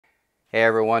Hey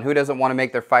everyone, who doesn't want to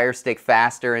make their Fire Stick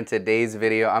faster? In today's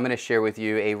video, I'm going to share with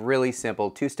you a really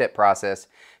simple two-step process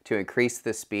to increase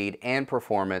the speed and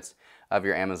performance of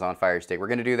your Amazon Fire Stick. We're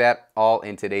going to do that all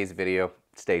in today's video.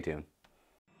 Stay tuned.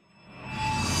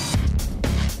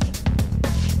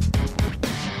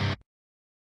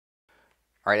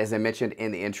 All right, as I mentioned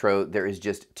in the intro, there is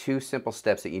just two simple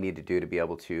steps that you need to do to be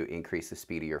able to increase the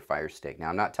speed of your Fire Stick. Now,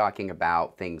 I'm not talking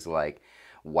about things like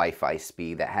Wi-Fi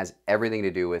speed. That has everything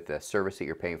to do with the service that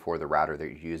you're paying for, the router that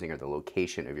you're using, or the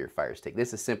location of your Fire Stick.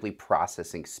 This is simply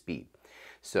processing speed.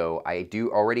 So I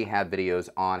do already have videos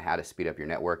on how to speed up your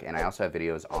network, and I also have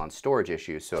videos on storage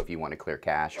issues. So if you want to clear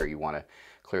cache, or you want to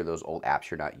clear those old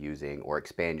apps you're not using, or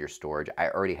expand your storage, I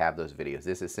already have those videos.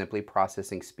 This is simply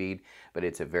processing speed, but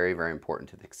it's a very, very important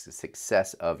to the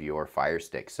success of your Fire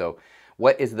Stick. So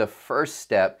what is the first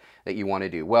step that you want to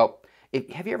do? Well,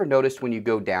 have you ever noticed when you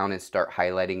go down and start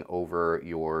highlighting over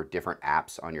your different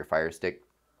apps on your Fire Stick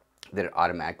that it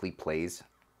automatically plays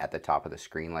at the top of the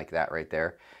screen like that right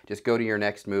there? Just go to your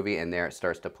next movie and there it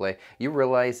starts to play. You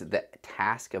realize the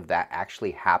task of that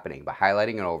actually happening by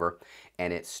highlighting it over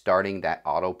and it's starting that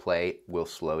autoplay will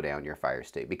slow down your Fire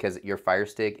Stick, because your Fire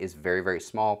Stick is very, very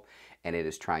small and it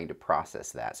is trying to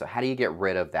process that. So how do you get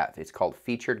rid of that? It's called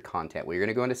featured content. Well, you're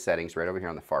going to go into settings right over here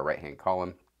on the far right hand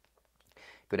column.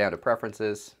 Go down to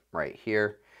preferences right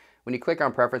here. When you click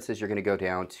on preferences, you're going to go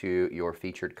down to your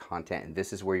featured content, and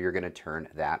this is where you're going to turn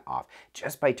that off.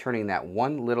 Just by turning that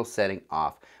one little setting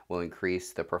off will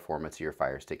increase the performance of your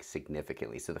Fire Stick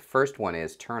significantly. So the first one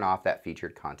is turn off that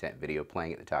featured content video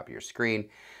playing at the top of your screen,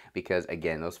 because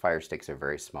again, those Fire Sticks are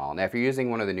very small. Now, if you're using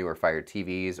one of the newer Fire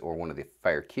TVs or one of the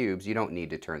Fire Cubes, you don't need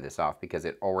to turn this off because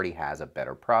it already has a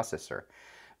better processor.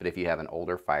 But if you have an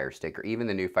older Fire Stick, or even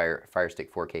the new Fire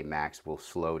Stick 4K Max will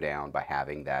slow down by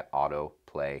having that auto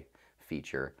play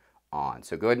feature on.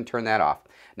 So go ahead and turn that off.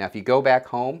 Now, if you go back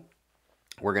home,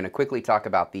 we're going to quickly talk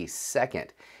about the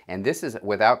second, and this is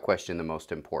without question the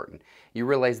most important. You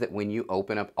realize that when you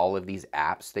open up all of these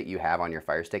apps that you have on your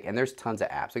Fire Stick, and there's tons of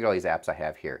apps. Look at all these apps I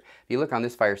have here. If you look on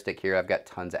this Fire Stick here, I've got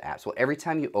tons of apps. Well, every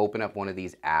time you open up one of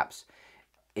these apps,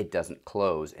 it doesn't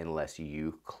close unless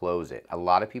you close it. A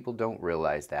lot of people don't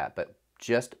realize that, but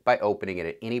just by opening it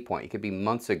at any point, it could be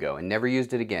months ago and never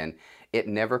used it again, it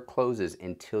never closes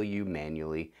until you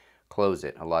manually close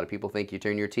it. A lot of people think you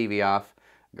turn your TV off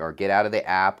or get out of the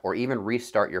app or even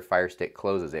restart your Fire Stick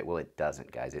closes it. Well, it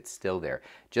doesn't, guys. It's still there.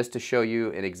 Just to show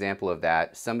you an example of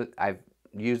that, I've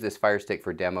used this Fire Stick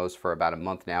for demos for about a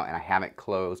month now, and I haven't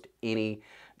closed any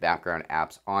background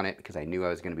apps on it because I knew I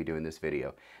was going to be doing this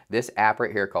video. This app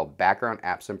right here called Background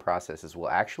Apps and Processes will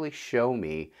actually show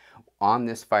me on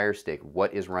this Fire Stick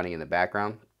what is running in the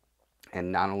background.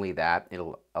 And not only that,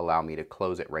 it'll allow me to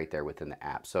close it right there within the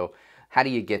app. So how do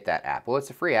you get that app? Well, it's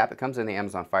a free app. It comes in the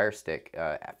Amazon Fire Stick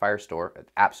App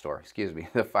Store, excuse me,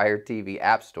 the Fire TV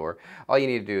App Store. All you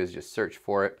need to do is just search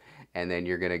for it, and then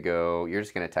you're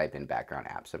just gonna type in Background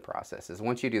Apps and Processes.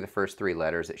 Once you do the first three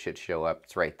letters, it should show up.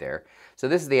 It's right there. So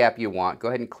this is the app you want. Go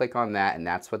ahead and click on that, and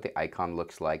that's what the icon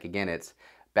looks like. Again, it's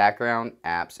Background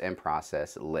Apps and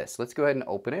Process List. Let's go ahead and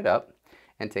open it up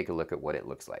and take a look at what it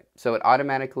looks like. So it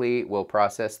automatically will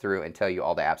process through and tell you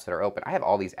all the apps that are open. I have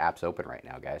all these apps open right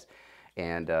now, guys.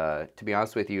 And to be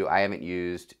honest with you, I haven't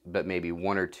used but maybe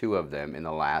one or two of them in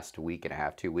the last week and a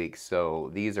half, 2 weeks. So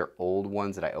these are old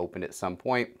ones that I opened at some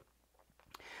point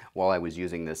while I was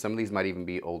using this. Some of these might even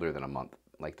be older than a month,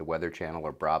 like the Weather Channel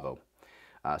or Bravo.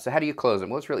 So how do you close them?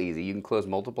 Well, it's real easy. You can close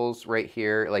multiples right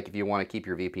here. Like if you want to keep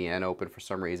your VPN open for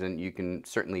some reason, you can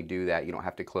certainly do that. You don't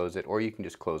have to close it, or you can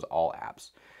just close all apps.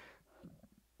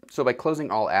 So by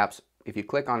closing all apps, if you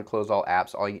click on close all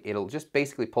apps, it'll just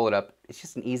basically pull it up. It's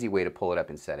just an easy way to pull it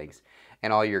up in settings.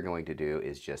 And all you're going to do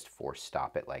is just force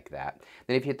stop it like that.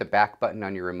 Then if you hit the back button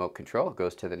on your remote control, it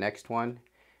goes to the next one.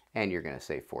 And you're going to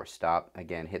say force stop.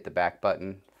 Again, hit the back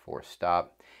button, force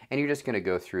stop. And you're just going to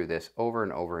go through this over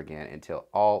and over again until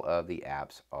all of the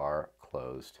apps are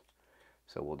closed.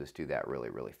 So we'll just do that really,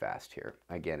 really fast here.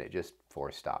 Again, it just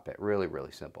force stop it. Really,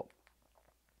 really simple.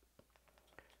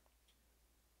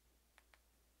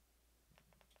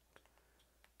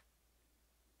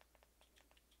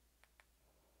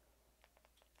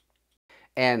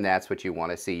 And that's what you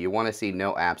want to see. You want to see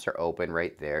no apps are open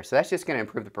right there. So that's just going to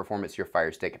improve the performance of your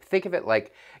Fire Stick. Think of it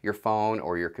like your phone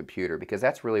or your computer, because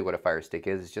that's really what a Fire Stick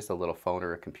is. It's just a little phone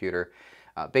or a computer.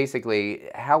 Basically,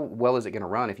 how well is it going to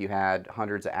run if you had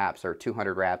hundreds of apps or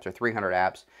 200 apps or 300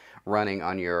 apps running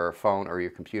on your phone or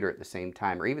your computer at the same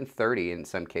time, or even 30 in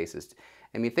some cases?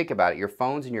 I mean, think about it. Your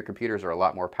phones and your computers are a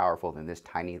lot more powerful than this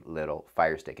tiny little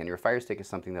Fire Stick. And your Fire Stick is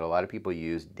something that a lot of people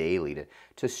use daily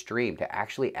to stream, to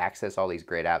actually access all these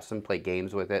great apps. Some play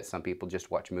games with it. Some people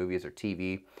just watch movies or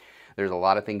TV. There's a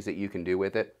lot of things that you can do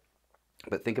with it.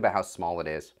 But think about how small it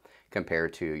is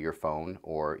compared to your phone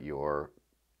or your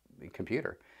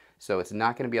computer. So it's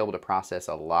not going to be able to process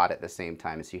a lot at the same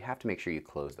time, so you have to make sure you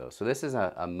close those. So this is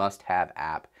a must-have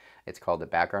app. It's called the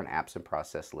Background Apps and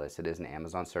Process List. It is an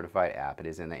Amazon certified app. It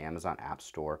is in the Amazon App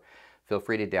Store. Feel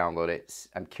free to download it.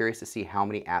 I'm curious to see how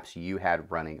many apps you had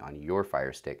running on your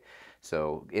Fire Stick.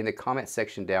 So in the comment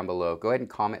section down below, go ahead and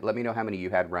comment. Let me know how many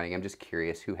you had running. I'm just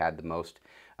curious who had the most.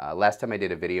 Last time I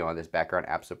did a video on this Background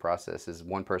Apps and Processes,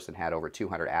 one person had over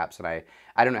 200 apps, and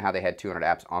I don't know how they had 200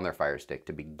 apps on their Fire Stick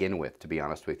to begin with, to be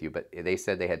honest with you, but they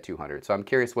said they had 200. So I'm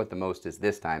curious what the most is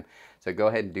this time. So go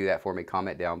ahead and do that for me.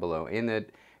 Comment down below in the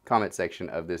comment section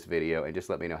of this video and just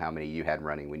let me know how many you had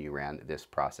running when you ran this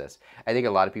process. I think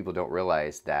a lot of people don't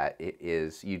realize that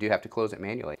you do have to close it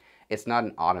manually. It's not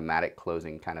an automatic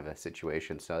closing kind of a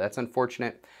situation, so that's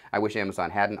unfortunate. I wish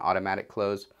Amazon had an automatic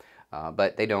close,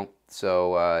 but they don't.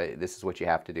 So this is what you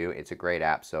have to do. It's a great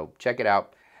app, so check it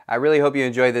out. I really hope you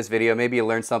enjoyed this video. Maybe you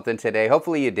learned something today.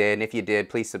 Hopefully you did, and if you did,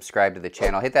 please subscribe to the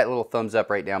channel. Hit that little thumbs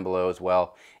up right down below as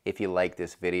well if you like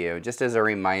this video. Just as a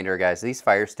reminder, guys, these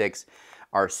Fire Sticks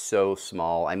are so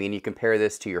small. I mean, you compare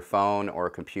this to your phone or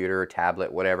a computer,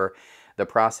 tablet, whatever. The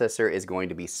processor is going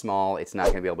to be small. It's not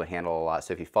going to be able to handle a lot.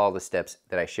 So if you follow the steps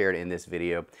that I shared in this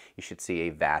video, you should see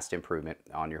a vast improvement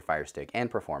on your Fire Stick and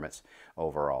performance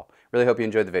overall. Really hope you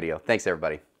enjoyed the video. Thanks,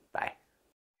 everybody.